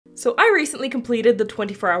So I recently completed the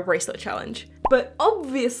 24-hour bracelet challenge. But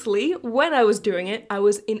obviously, when I was doing it, I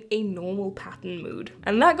was in a normal pattern mood.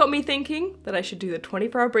 And that got me thinking that I should do the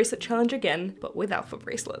 24-hour bracelet challenge again, but with alpha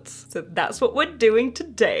bracelets. So that's what we're doing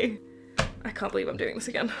today. I can't believe I'm doing this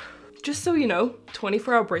again. Just so you know,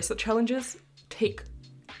 24-hour bracelet challenges take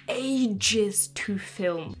ages to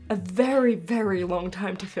film. A very, very long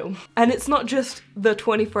time to film. And it's not just the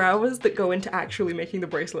 24 hours that go into actually making the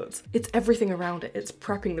bracelets. It's everything around it. It's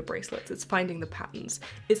prepping the bracelets, it's finding the patterns,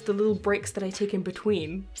 it's the little breaks that I take in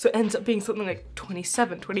between. So it ends up being something like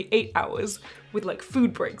 27, 28 hours with like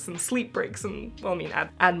food breaks and sleep breaks and, well, I mean,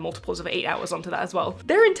 add multiples of 8 hours onto that as well.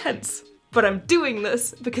 They're intense. But I'm doing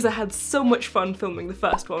this because I had so much fun filming the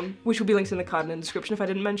first one, which will be linked in the card and in the description if I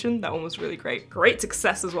didn't mention. That one was really great. Great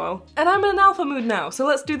success as well. And I'm in an alpha mood now, so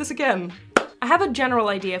let's do this again. I have a general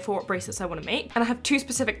idea for what bracelets I want to make, and I have 2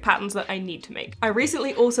 specific patterns that I need to make. I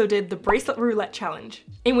recently also did the bracelet roulette challenge,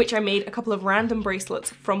 in which I made a couple of random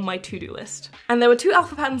bracelets from my to-do list. And there were 2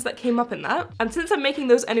 alpha patterns that came up in that, and since I'm making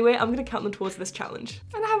those anyway, I'm gonna count them towards this challenge.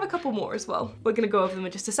 And I have a couple more as well. We're gonna go over them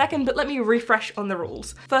in just a second, but let me refresh on the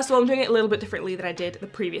rules. First of all, I'm doing it a little bit differently than I did the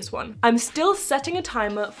previous one. I'm still setting a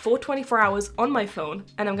timer for 24 hours on my phone,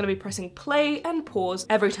 and I'm gonna be pressing play and pause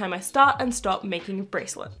every time I start and stop making a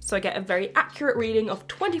bracelet. So I get a very accurate reading of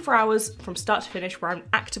 24 hours from start to finish where I'm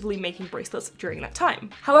actively making bracelets during that time.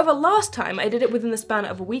 However, last time I did it within the span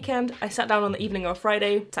of a weekend. I sat down on the evening of a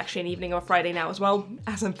Friday. It's actually an evening of a Friday now as well,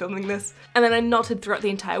 as I'm filming this. And then I knotted throughout the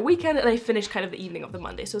entire weekend and I finished kind of the evening of the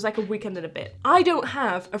Monday. So it was like a weekend and a bit. I don't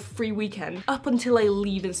have a free weekend up until I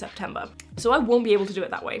leave in September. So I won't be able to do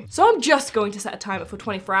it that way. So I'm just going to set a timer for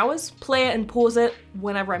 24 hours, play it and pause it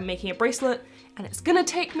whenever I'm making a bracelet. And it's gonna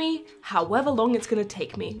take me however long it's gonna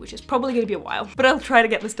take me, which is probably gonna be a while, but I'll try to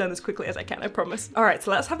get this done as quickly as I can, I promise. All right, so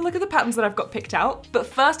let's have a look at the patterns that I've got picked out. But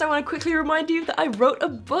first I wanna quickly remind you that I wrote a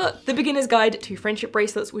book, The Beginner's Guide to Friendship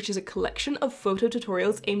Bracelets, which is a collection of photo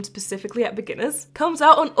tutorials aimed specifically at beginners. Comes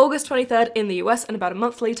out on August 23rd in the US and about a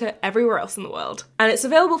month later everywhere else in the world. And it's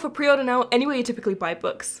available for pre-order now anywhere you typically buy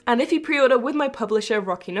books. And if you pre-order with my publisher,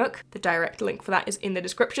 Rocky Nook, the direct link for that is in the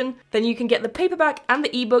description, then you can get the paperback and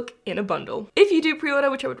the ebook in a bundle. If you do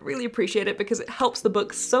pre-order, which I would really appreciate it because it helps the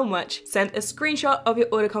book so much, send a screenshot of your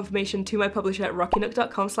order confirmation to my publisher at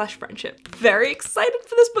rockynook.com/friendship. Very excited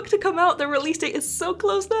for this book to come out. The release date is so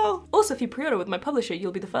close now. Also, if you pre-order with my publisher,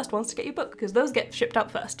 you'll be the first ones to get your book because those get shipped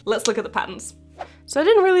out first. Let's look at the patterns. So I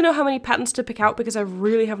didn't really know how many patterns to pick out because I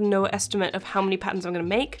really have no estimate of how many patterns I'm going to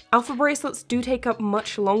make. Alpha bracelets do take up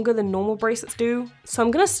much longer than normal bracelets do. So I'm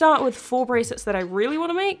going to start with 4 bracelets that I really want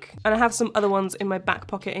to make, and I have some other ones in my back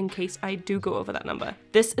pocket in case I do go over that number.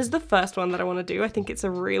 This is the first one that I want to do. I think it's a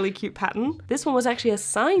really cute pattern. This one was actually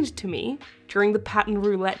assigned to me during the pattern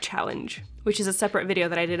roulette challenge, which is a separate video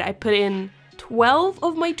that I did. I put in 12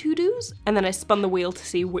 of my to-dos, and then I spun the wheel to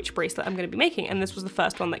see which bracelet I'm going to be making, and this was the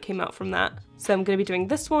first one that came out from that. So I'm going to be doing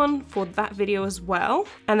this one for that video as well,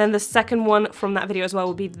 and then the second one from that video as well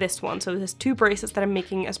will be this one. So there's 2 bracelets that I'm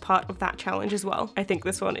making as part of that challenge as well. I think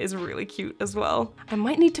this one is really cute as well. I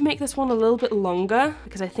might need to make this one a little bit longer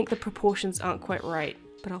because I think the proportions aren't quite right,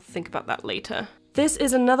 but I'll think about that later. This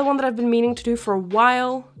is another one that I've been meaning to do for a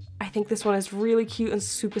while. I think this one is really cute and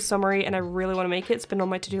super summery and I really want to make it. It's been on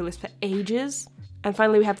my to-do list for ages. And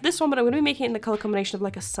finally we have this one, but I'm going to be making it in the color combination of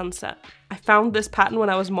like a sunset. I found this pattern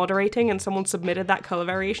when I was moderating and someone submitted that color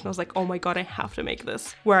variation. I was like, oh my god, I have to make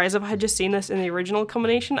this. Whereas if I had just seen this in the original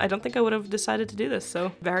combination, I don't think I would have decided to do this.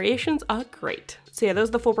 So variations are great. So yeah, those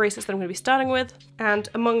are the 4 bracelets that I'm going to be starting with. And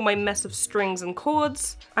among my mess of strings and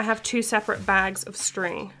cords, I have 2 separate bags of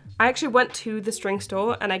string. I actually went to the string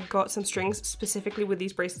store and I got some strings specifically with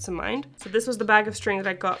these bracelets in mind. So this was the bag of string that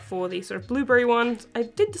I got for the sort of blueberry ones. I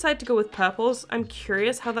did decide to go with purples. I'm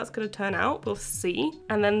curious how that's going to turn out. We'll see.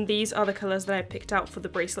 And then these are the colors that I picked out for the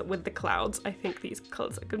bracelet with the clouds. I think these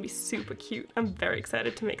colors are going to be super cute. I'm very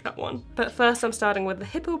excited to make that one. But first I'm starting with the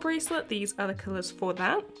hippo bracelet. These are the colors for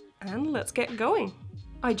that. And let's get going.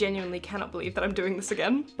 I genuinely cannot believe that I'm doing this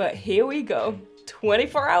again, but here we go.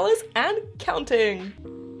 24 hours and counting.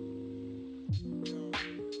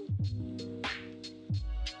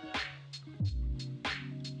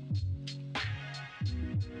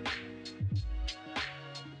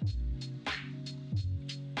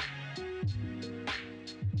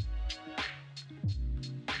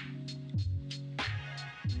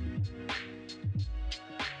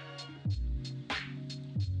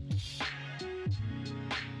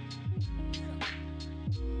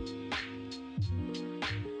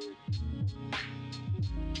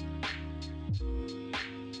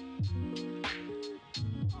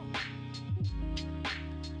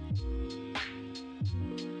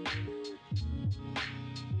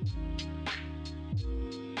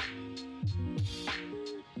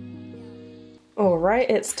 Alright,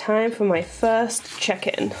 it's time for my first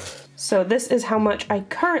check-in. So this is how much I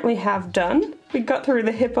currently have done. We got through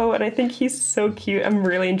the hippo and I think he's so cute. I'm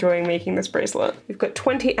really enjoying making this bracelet. We've got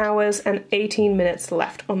 20 hours and 18 minutes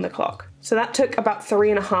left on the clock. So that took about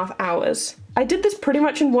 3.5 hours. I did this pretty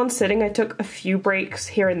much in one sitting. I took a few breaks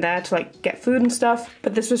here and there to like get food and stuff,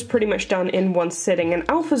 but this was pretty much done in one sitting, and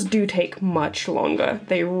alphas do take much longer.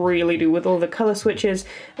 They really do, with all the color switches.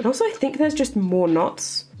 And also I think there's just more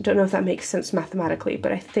knots. I don't know if that makes sense mathematically,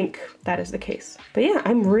 but I think that is the case. But yeah,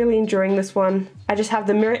 I'm really enjoying this one. I just have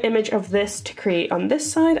the mirror image of this to create on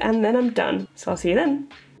this side, and then I'm done. So I'll see you then.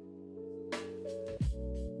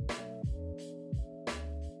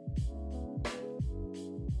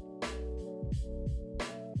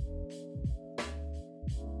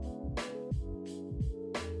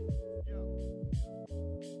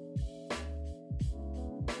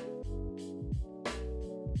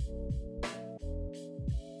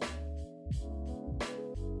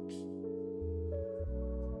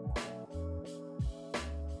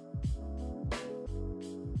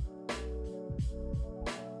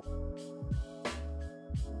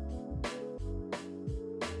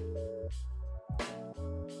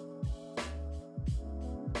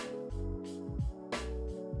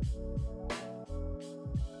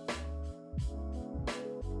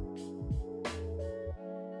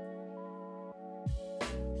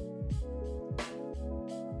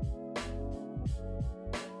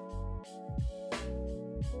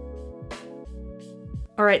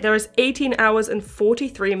 Alright, there is 18 hours and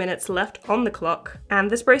 43 minutes left on the clock, and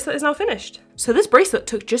this bracelet is now finished. So this bracelet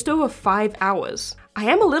took just over 5 hours. I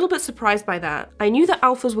am a little bit surprised by that. I knew that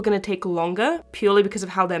alphas were going to take longer, purely because of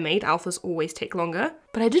how they're made. Alphas always take longer.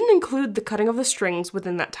 But I didn't include the cutting of the strings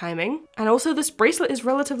within that timing. And also this bracelet is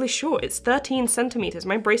relatively short. It's 13 centimeters.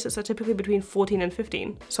 My bracelets are typically between 14 and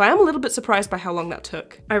 15. So I am a little bit surprised by how long that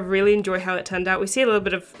took. I really enjoy how it turned out. We see a little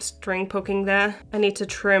bit of string poking there. I need to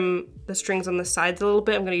trim the strings on the sides a little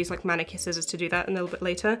bit. I'm going to use like manicure scissors to do that a little bit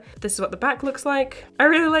later. This is what the back looks like. I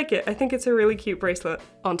really like it. I think it's a really cute bracelet.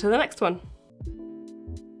 On to the next one.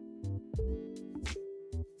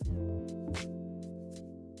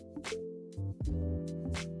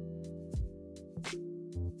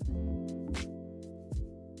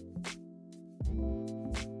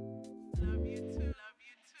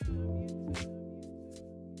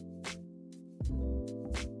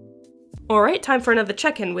 Alright, time for another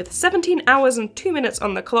check-in. With 17 hours and 2 minutes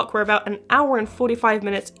on the clock, we're about 1 hour and 45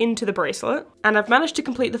 minutes into the bracelet. And I've managed to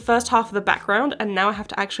complete the first half of the background, and now I have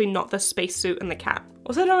to actually knot the spacesuit and the cap.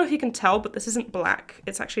 Also, I don't know if you can tell, but this isn't black.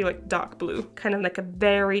 It's actually like dark blue. Kind of like a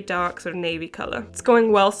very dark sort of navy color. It's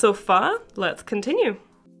going well so far. Let's continue.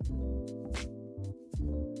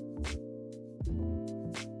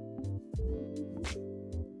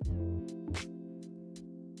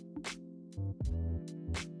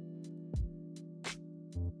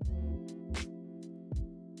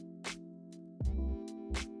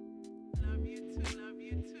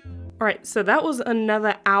 Alright, so that was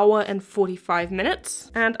another hour and 45 minutes,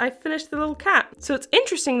 and I finished the little cat. So it's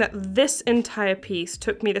interesting that this entire piece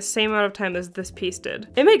took me the same amount of time as this piece did.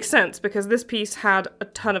 It makes sense because this piece had a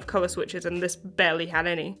ton of color switches and this barely had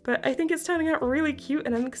any. But I think it's turning out really cute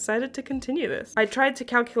and I'm excited to continue this. I tried to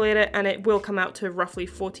calculate it and it will come out to roughly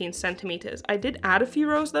 14 centimeters. I did add a few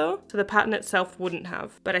rows though, so the pattern itself wouldn't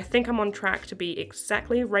have. But I think I'm on track to be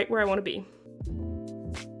exactly right where I want to be.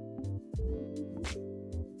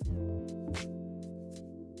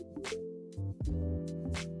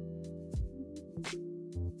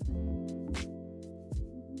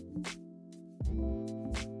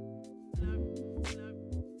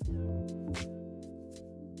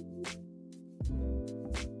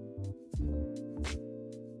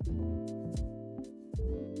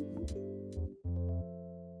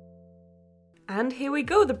 And here we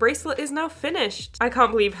go, the bracelet is now finished. I can't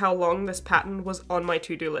believe how long this pattern was on my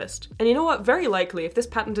to-do list. And you know what? Very likely, if this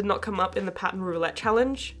pattern did not come up in the pattern roulette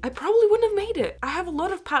challenge, I probably wouldn't have made it. I have a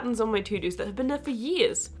lot of patterns on my to-dos that have been there for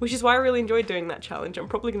years, which is why I really enjoyed doing that challenge. I'm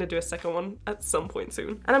probably gonna do a second one at some point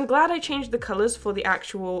soon. And I'm glad I changed the colors for the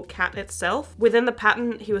actual cat itself. Within the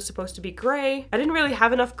pattern, he was supposed to be gray. I didn't really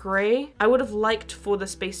have enough gray. I would have liked for the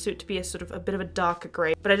spacesuit to be a sort of a bit of a darker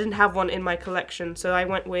gray, but I didn't have one in my collection, so I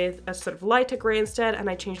went with a sort of lighter gray instead, and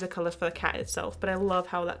I changed the colors for the cat itself, but I love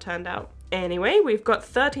how that turned out. Anyway, we've got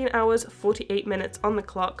 13 hours, 48 minutes on the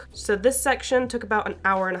clock. So this section took about an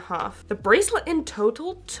hour and a half. The bracelet in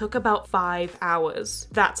total took about 5 hours.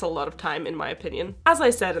 That's a lot of time in my opinion. As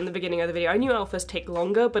I said in the beginning of the video, I knew alphas take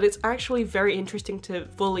longer, but it's actually very interesting to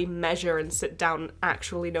fully measure and sit down and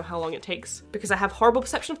actually know how long it takes, because I have horrible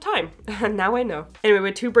perception of time, and now I know. Anyway,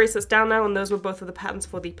 we're 2 bracelets down now, and those were both of the patterns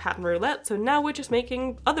for the pattern roulette, so now we're just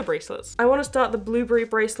making other bracelets. I want to start the blueberry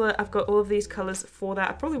bracelet. I've got all of these colors for that.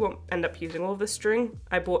 I probably won't end up using all of this string.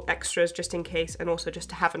 I bought extras just in case, and also just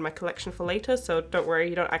to have in my collection for later, so don't worry,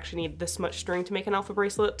 you don't actually need this much string to make an alpha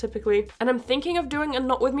bracelet typically. And I'm thinking of doing a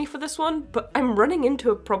knot with me for this one, but I'm running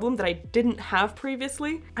into a problem that I didn't have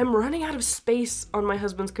previously. I'm running out of space on my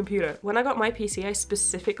husband's computer. When I got my PC, I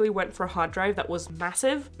specifically went for a hard drive that was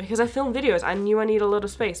massive because I film videos. I knew I need a lot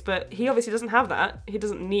of space, but he obviously doesn't have that. He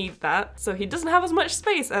doesn't need that, so he doesn't have as much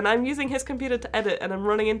space, and I'm using his computer to edit, and I'm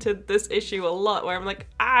running into this issue a lot where I'm like,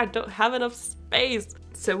 I don't have enough space.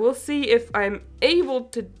 So we'll see if I'm able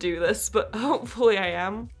to do this, but hopefully I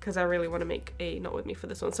am, because I really want to make a knot with me for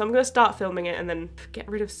this one. So I'm going to start filming it and then get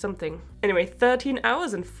rid of something. Anyway, 13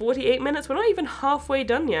 hours and 48 minutes. We're not even halfway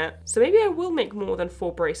done yet. So maybe I will make more than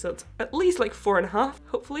 4 bracelets. At least like 4.5,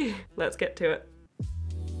 hopefully. Let's get to it.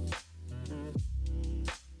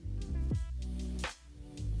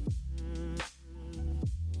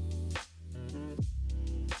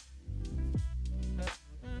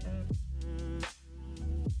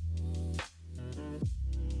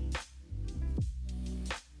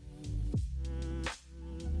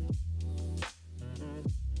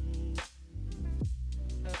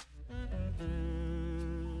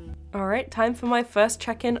 Alright, time for my first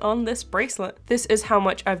check-in on this bracelet. This is how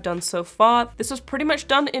much I've done so far. This was pretty much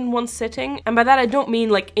done in one sitting, and by that I don't mean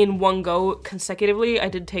like in one go consecutively. I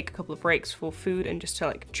did take a couple of breaks for food and just to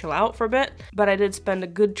like chill out for a bit, but I did spend a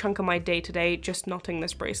good chunk of my day today just knotting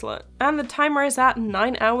this bracelet. And the timer is at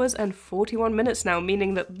 9 hours and 41 minutes now,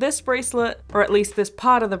 meaning that this bracelet, or at least this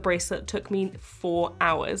part of the bracelet, took me 4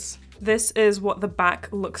 hours. This is what the back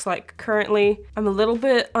looks like currently. I'm a little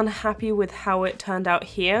bit unhappy with how it turned out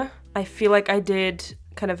here. I feel like I did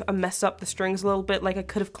kind of mess up the strings a little bit, like I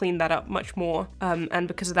could have cleaned that up much more. And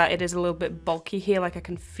because of that, it is a little bit bulky here, like I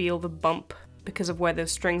can feel the bump because of where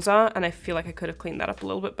those strings are, and I feel like I could have cleaned that up a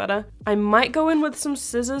little bit better. I might go in with some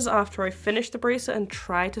scissors after I finish the bracelet and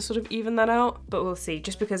try to sort of even that out, but we'll see,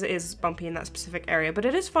 just because it is bumpy in that specific area, but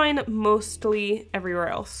it is fine mostly everywhere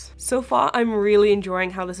else. So far, I'm really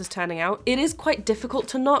enjoying how this is turning out. It is quite difficult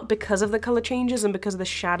to knot because of the color changes and because of the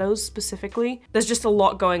shadows specifically. There's just a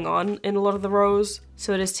lot going on in a lot of the rows,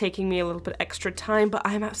 so it is taking me a little bit extra time, but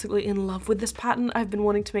I'm absolutely in love with this pattern. I've been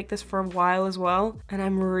wanting to make this for a while as well, and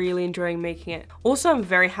I'm really enjoying making it. Also, I'm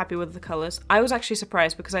very happy with the colors. I was actually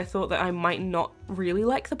surprised because I thought that I might not really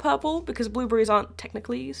like the purple because blueberries aren't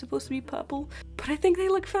technically supposed to be purple, but I think they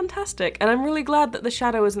look fantastic, and I'm really glad that the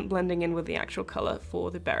shadow isn't blending in with the actual color for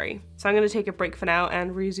the berry. So I'm going to take a break for now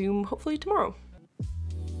and resume hopefully tomorrow.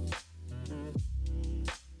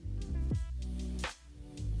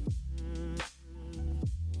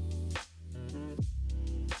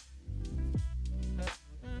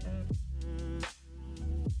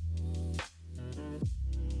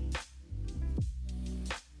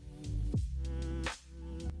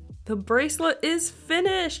 The bracelet is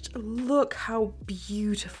finished! Look how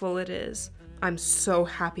beautiful it is. I'm so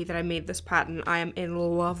happy that I made this pattern. I am in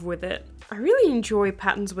love with it. I really enjoy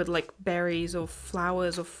patterns with like berries or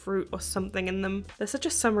flowers or fruit or something in them. They're such a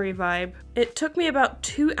summery vibe. It took me about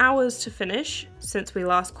 2 hours to finish since we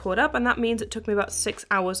last caught up, and that means it took me about 6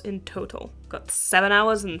 hours in total. Got 7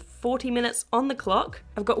 hours and 40 minutes on the clock.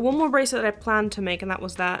 I've got one more bracelet that I planned to make, and that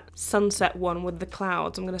was that sunset one with the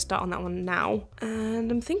clouds. I'm gonna start on that one now. And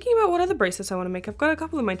I'm thinking about what other bracelets I want to make. I've got a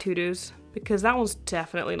couple of my to-dos, because that one's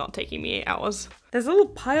definitely not taking me 8 hours. There's a little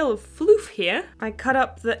pile of floof here. I cut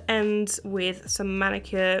up the ends with some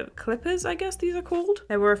manicure clippers, I guess these are called.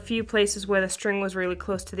 There were a few places where the string was really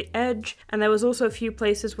close to the edge, and there was also a few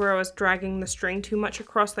places where I was dragging the string too much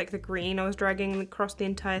across, like the green I was dragging across the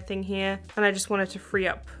entire thing here, and I just wanted to free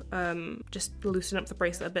up, just loosen up the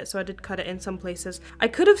bracelet a bit, so I did cut it in some places. I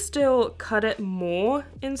could have still cut it more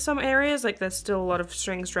in some areas, like there's still a lot of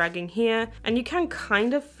strings dragging here, and you can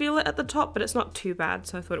kind of feel it at the top, but it's not too bad,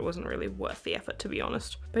 so I thought it wasn't really worth the effort, to be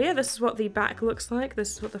honest. But yeah, this is what the back looks like.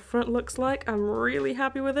 This is what the front looks like. I'm really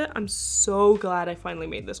happy with it. I'm so glad I finally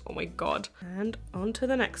made this. Oh my god. And on to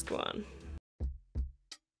the next one.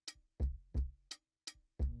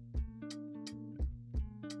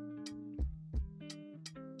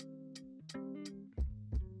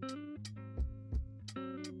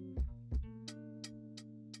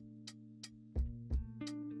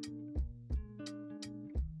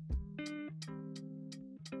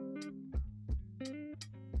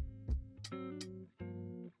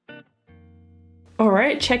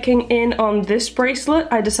 Alright, checking in on this bracelet.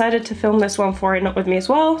 I decided to film this one for a Not With Me as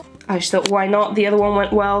well. I just thought, why not? The other one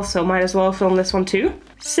went well, so might as well film this one too.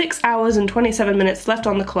 6 hours and 27 minutes left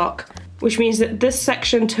on the clock, which means that this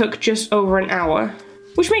section took just over an hour.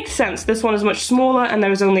 Which makes sense, this one is much smaller and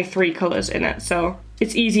there was only 3 colours in it, so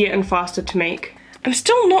it's easier and faster to make. I'm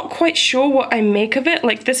still not quite sure what I make of it,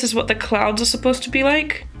 like this is what the clouds are supposed to be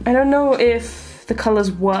like. I don't know if the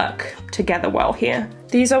colours work together well here.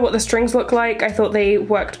 These are what the strings look like. I thought they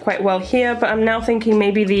worked quite well here, but I'm now thinking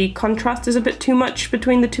maybe the contrast is a bit too much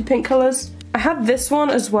between the 2 pink colours. I had this one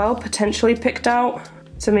as well potentially picked out,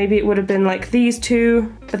 so maybe it would have been like these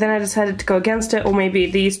 2, but then I decided to go against it, or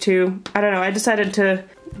maybe these 2. I don't know, I decided to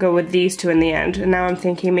go with these 2 in the end, and now I'm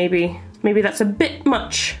thinking maybe that's a bit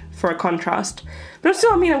much for a contrast. But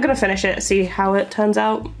still, I mean, I'm gonna finish it, see how it turns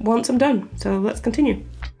out once I'm done. So let's continue.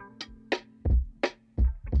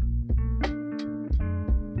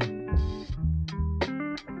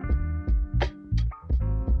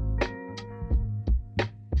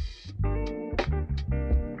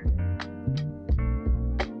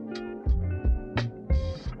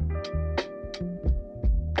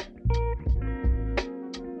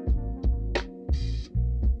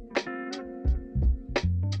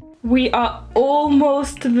 We are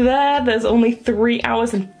almost there. There's only 3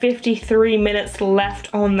 hours and 53 minutes left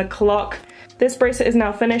on the clock. This bracelet is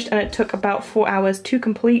now finished and it took about 4 hours to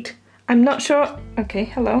complete. I'm not sure. Okay,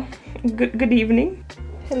 hello. Good evening.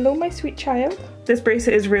 Hello, my sweet child. This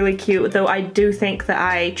bracelet is really cute, though I do think that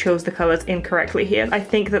I chose the colors incorrectly here. I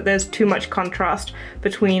think that there's too much contrast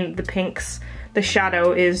between the pinks. The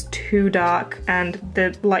shadow is too dark and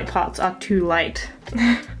the light parts are too light.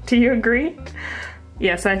 Do you agree?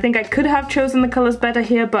 Yes, I think I could have chosen the colors better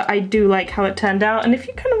here, but I do like how it turned out. And if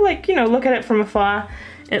you kind of like, you know, look at it from afar,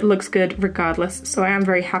 it looks good regardless. So I am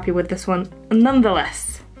very happy with this one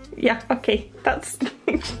nonetheless. Yeah, okay, that's...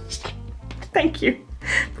 Thank you.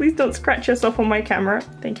 Please don't scratch yourself on my camera.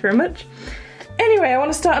 Thank you very much. Anyway, I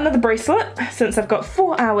want to start another bracelet. Since I've got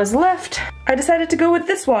 4 hours left, I decided to go with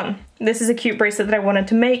this one. This is a cute bracelet that I wanted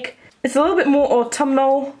to make. It's a little bit more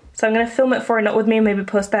autumnal, so I'm going to film it for a Not With Me, maybe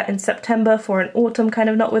post that in September for an autumn kind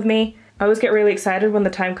of Not With Me. I always get really excited when the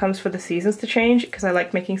time comes for the seasons to change because I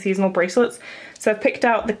like making seasonal bracelets. So I've picked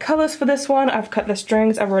out the colours for this one, I've cut the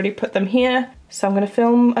strings, I've already put them here. So I'm going to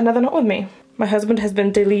film another Not With Me. My husband has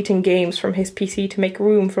been deleting games from his PC to make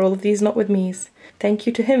room for all of these Not With Me's. Thank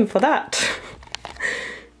you to him for that.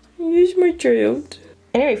 Here's my child.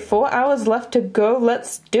 Anyway, 4 hours left to go,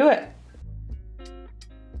 let's do it.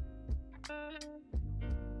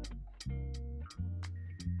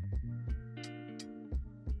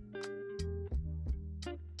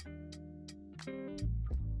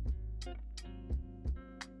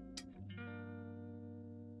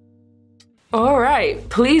 Alright,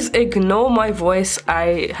 please ignore my voice,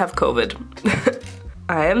 I have COVID.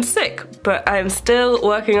 I am sick, but I am still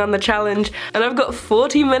working on the challenge and I've got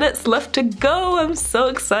 40 minutes left to go. I'm so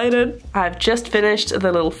excited. I've just finished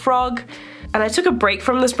the little frog and I took a break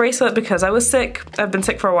from this bracelet because I was sick. I've been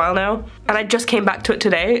sick for a while now and I just came back to it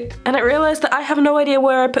today and I realized that I have no idea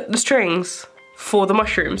where I put the strings for the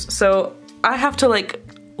mushrooms. So I have to like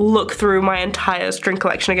look through my entire string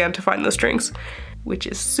collection again to find the strings, which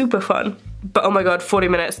is super fun. But oh my god, 40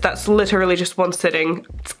 minutes, that's literally just one sitting.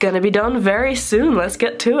 It's gonna be done very soon, let's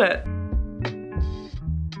get to it.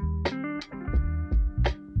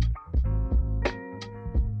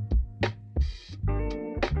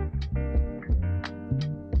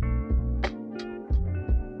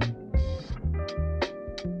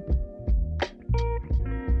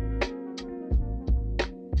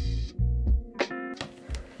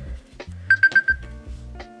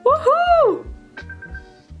 Woohoo!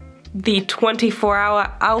 The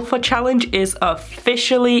 24-hour alpha challenge is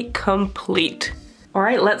officially complete.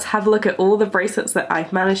 Alright, let's have a look at all the bracelets that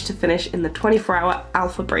I've managed to finish in the 24-hour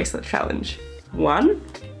alpha bracelet challenge. 1,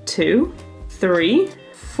 2, 3,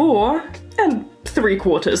 4, and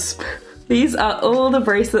 3/4. These are all the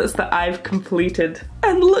bracelets that I've completed.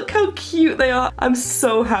 And look how cute they are. I'm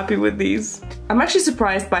so happy with these. I'm actually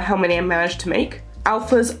surprised by how many I managed to make.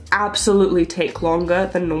 Alphas absolutely take longer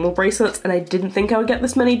than normal bracelets and I didn't think I would get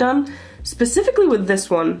this many done. Specifically with this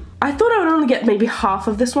one. I thought I would only get maybe half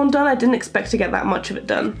of this one done. I didn't expect to get that much of it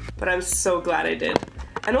done. But I'm so glad I did.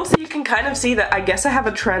 And also you can kind of see that I guess I have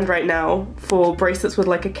a trend right now for bracelets with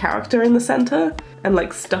like a character in the center and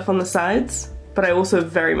like stuff on the sides. But I also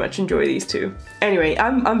very much enjoy these two. Anyway,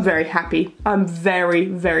 I'm very happy. I'm very,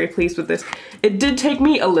 very pleased with this. It did take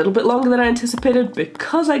me a little bit longer than I anticipated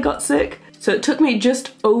because I got sick. So it took me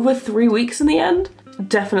just over 3 weeks in the end.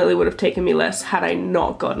 Definitely would have taken me less had I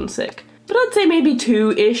not gotten sick. but I'd say maybe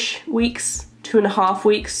 2-ish weeks. 2.5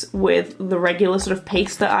 weeks with the regular sort of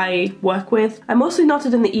pace that I work with. I mostly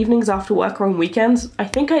knotted in the evenings after work or on weekends. I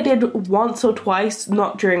think I did once or twice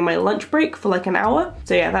knot during my lunch break for like an hour.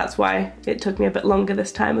 So yeah, that's why it took me a bit longer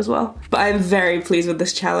this time as well. But I'm very pleased with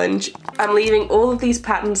this challenge. I'm leaving all of these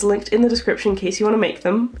patterns linked in the description in case you want to make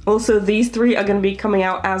them. Also, these 3 are going to be coming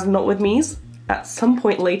out as Knot With Me's at some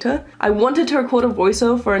point later. I wanted to record a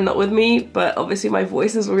voiceover for a Knot With Me, but obviously my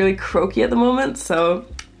voice is really croaky at the moment, so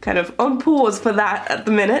kind of on pause for that at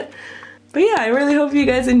the minute. But yeah, I really hope you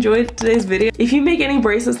guys enjoyed today's video. If you make any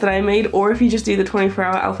bracelets that I made, or if you just do the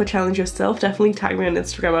 24-hour alpha challenge yourself, definitely tag me on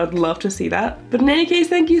Instagram. I would love to see that. But in any case,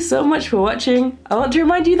 thank you so much for watching. I want to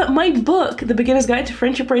remind you that my book, The Beginner's Guide to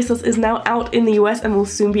Friendship Bracelets, is now out in the US and will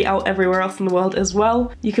soon be out everywhere else in the world as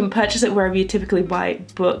well. You can purchase it wherever you typically buy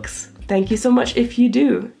books. Thank you so much if you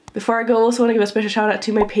do. Before I go, I also want to give a special shout out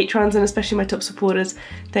to my patrons and especially my top supporters.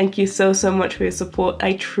 Thank you so much for your support.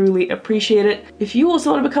 I truly appreciate it. If you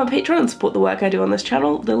also want to become a patron and support the work I do on this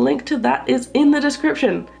channel, the link to that is in the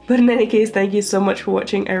description. But in any case, thank you so much for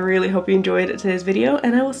watching. I really hope you enjoyed today's video,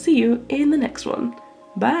 and I will see you in the next one.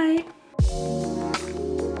 Bye!